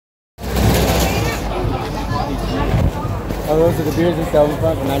Oh, those are the beers they sell in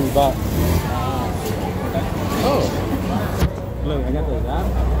front for $90. Oh. Look, I got those out.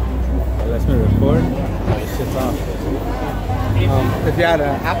 Let's me record. My shit's off. If you had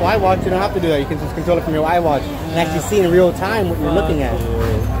an Apple iWatch, you don't have to do that. You can just control it from your iWatch and actually see in real time what you're looking at.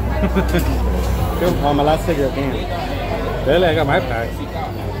 Oh, my last cigarette, damn. Really? I got my pack.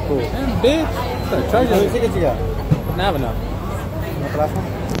 Cool. Damn, bitch. How many cigarettes you got? I don't have enough. What's the last one?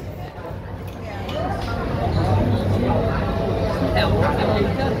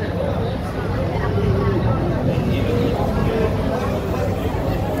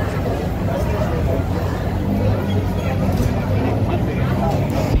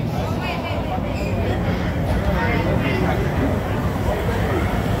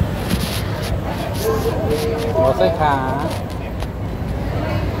 No sé, ca.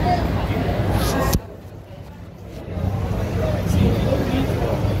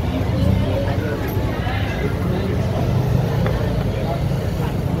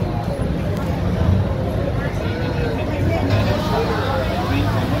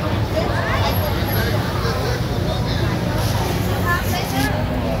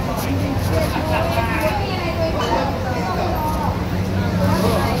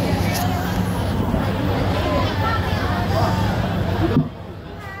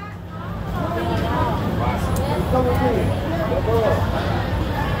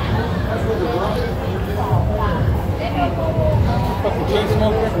 Fucking chain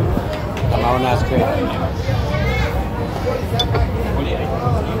smoker. I'm out on that straight.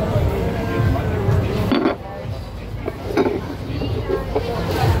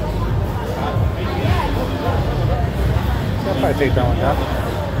 I'll probably take that one down.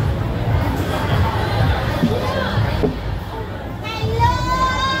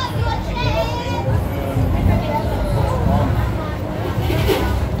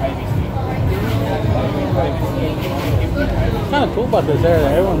 It's kind of cool about this area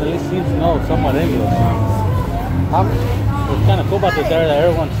that everyone at least seems to know somewhat English. It's kind of cool about this area that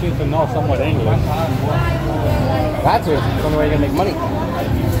everyone seems to know somewhat English. That's it. It's the only way you're gonna make money.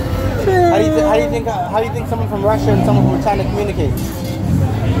 How do you think someone from Russia and someone from China communicate?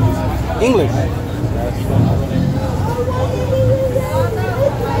 English.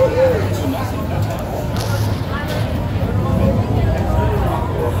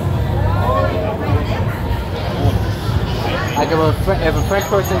 Like if a French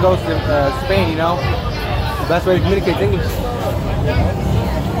person goes to Spain, you know, the best way to communicate is English.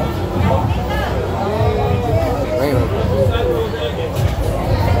 Wait,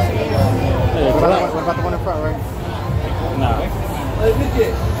 what about the one in front, right? No.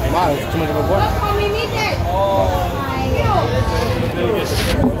 Wow, it's too much of a board.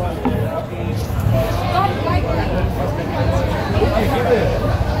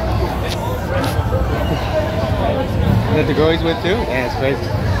 Is that the girl he's with too? Yeah, it's crazy.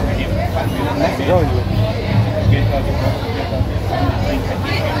 That's the girl he's with.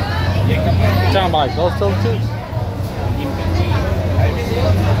 You're talking about those two?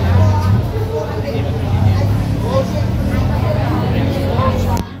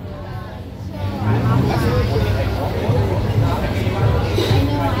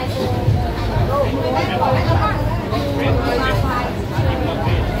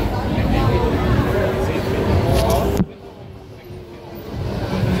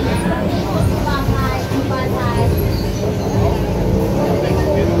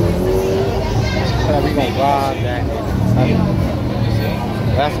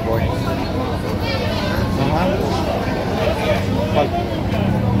 That's the boy.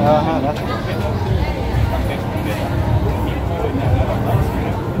 That's the boy.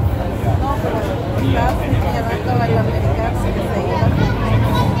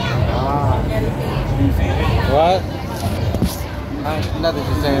 What? Nothing,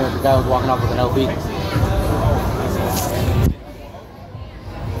 just saying that the guy was walking off with an LV.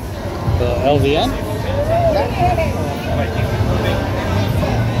 The LVN?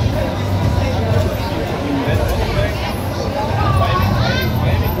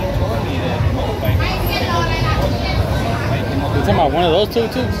 You talking about one of those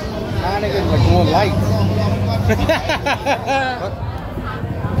tuk-tuks? Nah, nigga, like more light.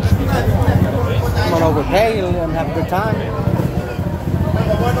 Come on, overpay and let them have a good time.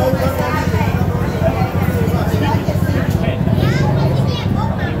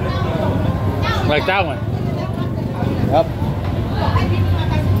 Like that one? Yep.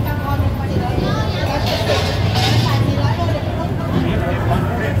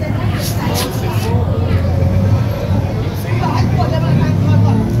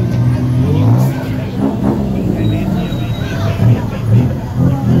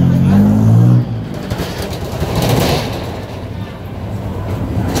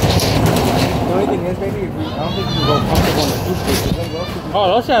 Oh,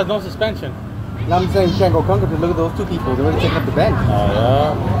 those shit has no suspension. Now I'm saying you can't go conquer, but look at those two people. They're already taking up the bench. Oh,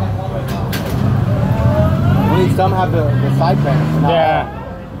 yeah. Only some have the side bench. Yeah.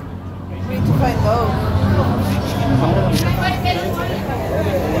 We need to find those.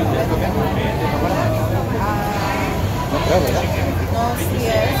 No, sí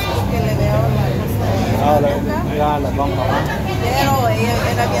es que le veo la cosa de la bomba. pero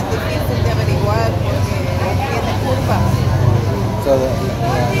era bien difícil de averiguar porque tiene curva. So,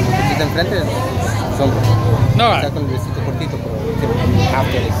 los que están enfrente son... No, está con el vestido cortito, pero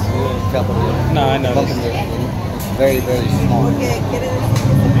after it's no, I know. It's very, very small. Porque quiere decir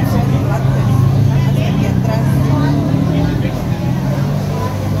que se puso antes, hasta aquí atrás.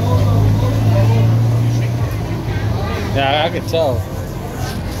 Yeah, I could tell.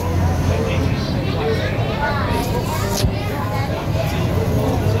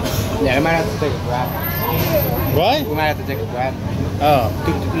 Yeah, we might have to take a grab. What? We might have to take a grab. Oh.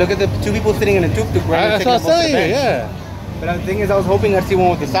 Look at the two people sitting in a tuk-tuk. That's what I was telling you, yeah. But the thing is, I was hoping I'd see one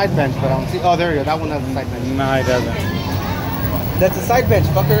with the side bench, but I don't see... Oh, there you go. That one has a side bench. No, it doesn't. That's a side bench,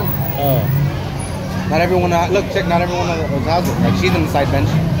 fucker. Oh. Not everyone... Look, check, not everyone has it. Like, she's on the side bench.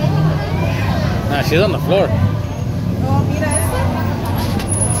 Nah, she's on the floor. No, mira eso.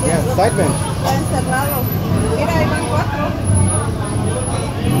 Yeah, side bench. Está encerrado. Mira, ahí van 4.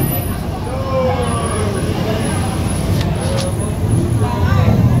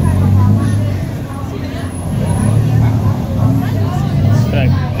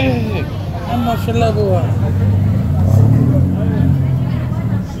 Like, hey, how much your level up?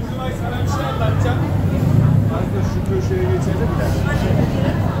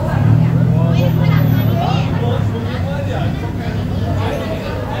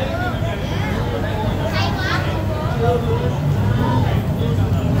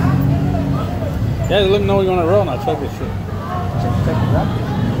 Yeah, let me know when you want to roll and I'll check this shit. Check it out.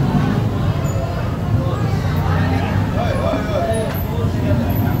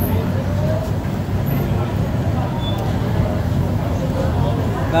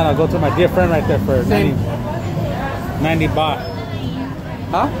 No, go to my dear friend right there for 90 baht.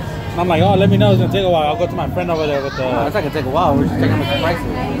 Huh? I'm like, oh, let me know. It's gonna take a while. I'll go to my friend over there with the. No, it's not gonna take a while. We're just checking what the price is. To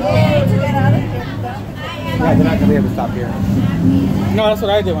get out of here. Yeah, they're not gonna be able to stop here. No, that's what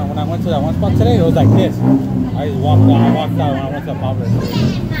I did when I went to that one spot today. It was like this. I just walked out. I walked out when I went to the Pablo.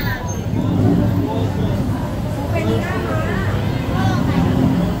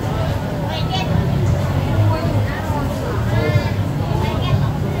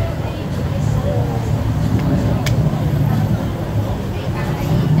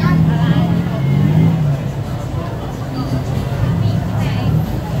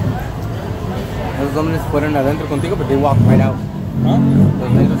 Los hombres fueron adentro contigo, but they walked right out. Huh?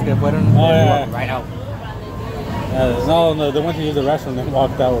 Los negros que fueron, Oh, they yeah. walked right out. No, they went to use the restroom and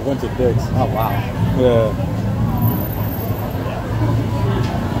walked out with a bunch of dicks. Oh, wow. Yeah.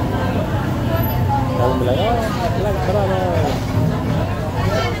 I would be like, oh,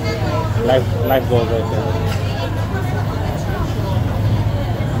 life goals right there.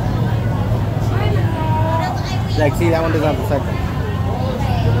 Like, see, that one doesn't have the second.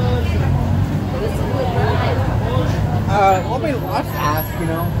 Well, wait, I'll just ask, you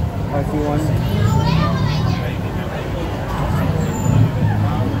know, if I see one.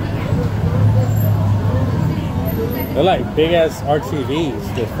 They're like big ass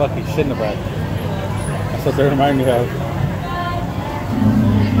RTVs. They're fucking shitting about. That's what they remind me of.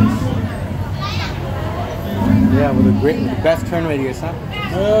 Yeah, with the best turn radius, huh?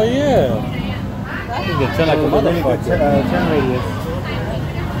 Oh yeah. You can turn like a motherfucker. Turn radius.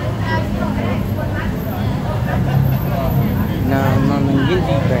 No,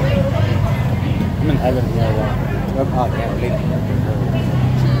 Gilji, right? I'm in heaven here. Oh, yeah, lady.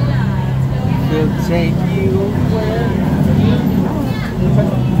 She'll take you where.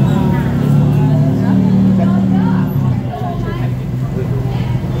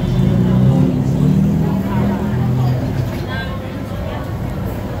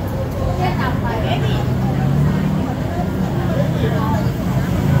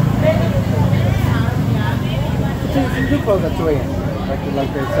 You do close at 2 a.m.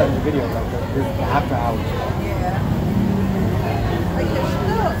 Like they said in the video, like this is after hours. Yeah. Like there's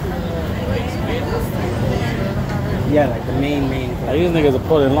Yeah, like the main. Like, these niggas are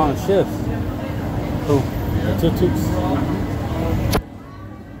pulling long shifts. Who? The tuk-tuks.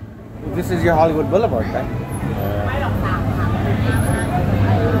 This is your Hollywood Boulevard, right?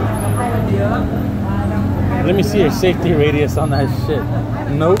 Let me see your safety radius on that shit.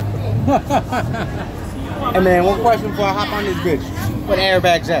 Nope. Hey man, one question before I hop on this bitch. What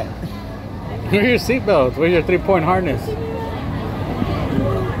airbags at? Where are your seatbelts? Where's your 3-point harness?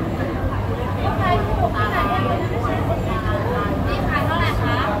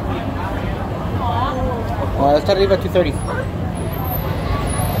 Let's try to leave at 2:30.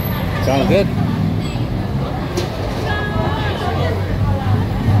 Sounds good.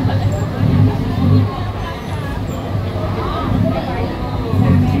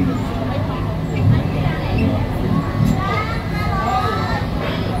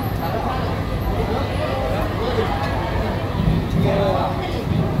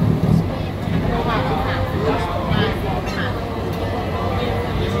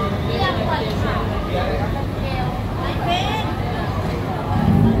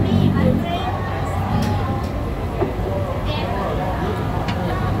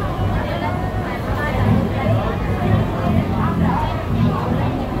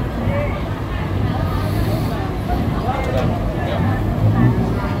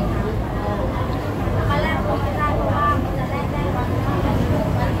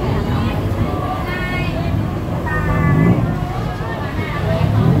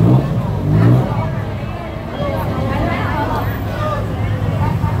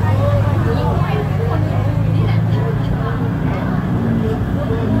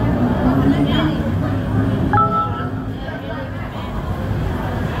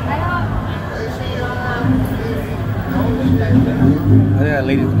 I think that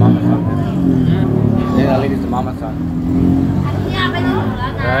lady's the mama's son. I think that lady's the mama's son.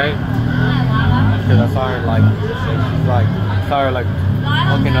 Right? Because I saw her like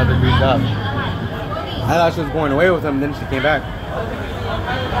hooking other dudes up. I thought she was going away with him, then she came back.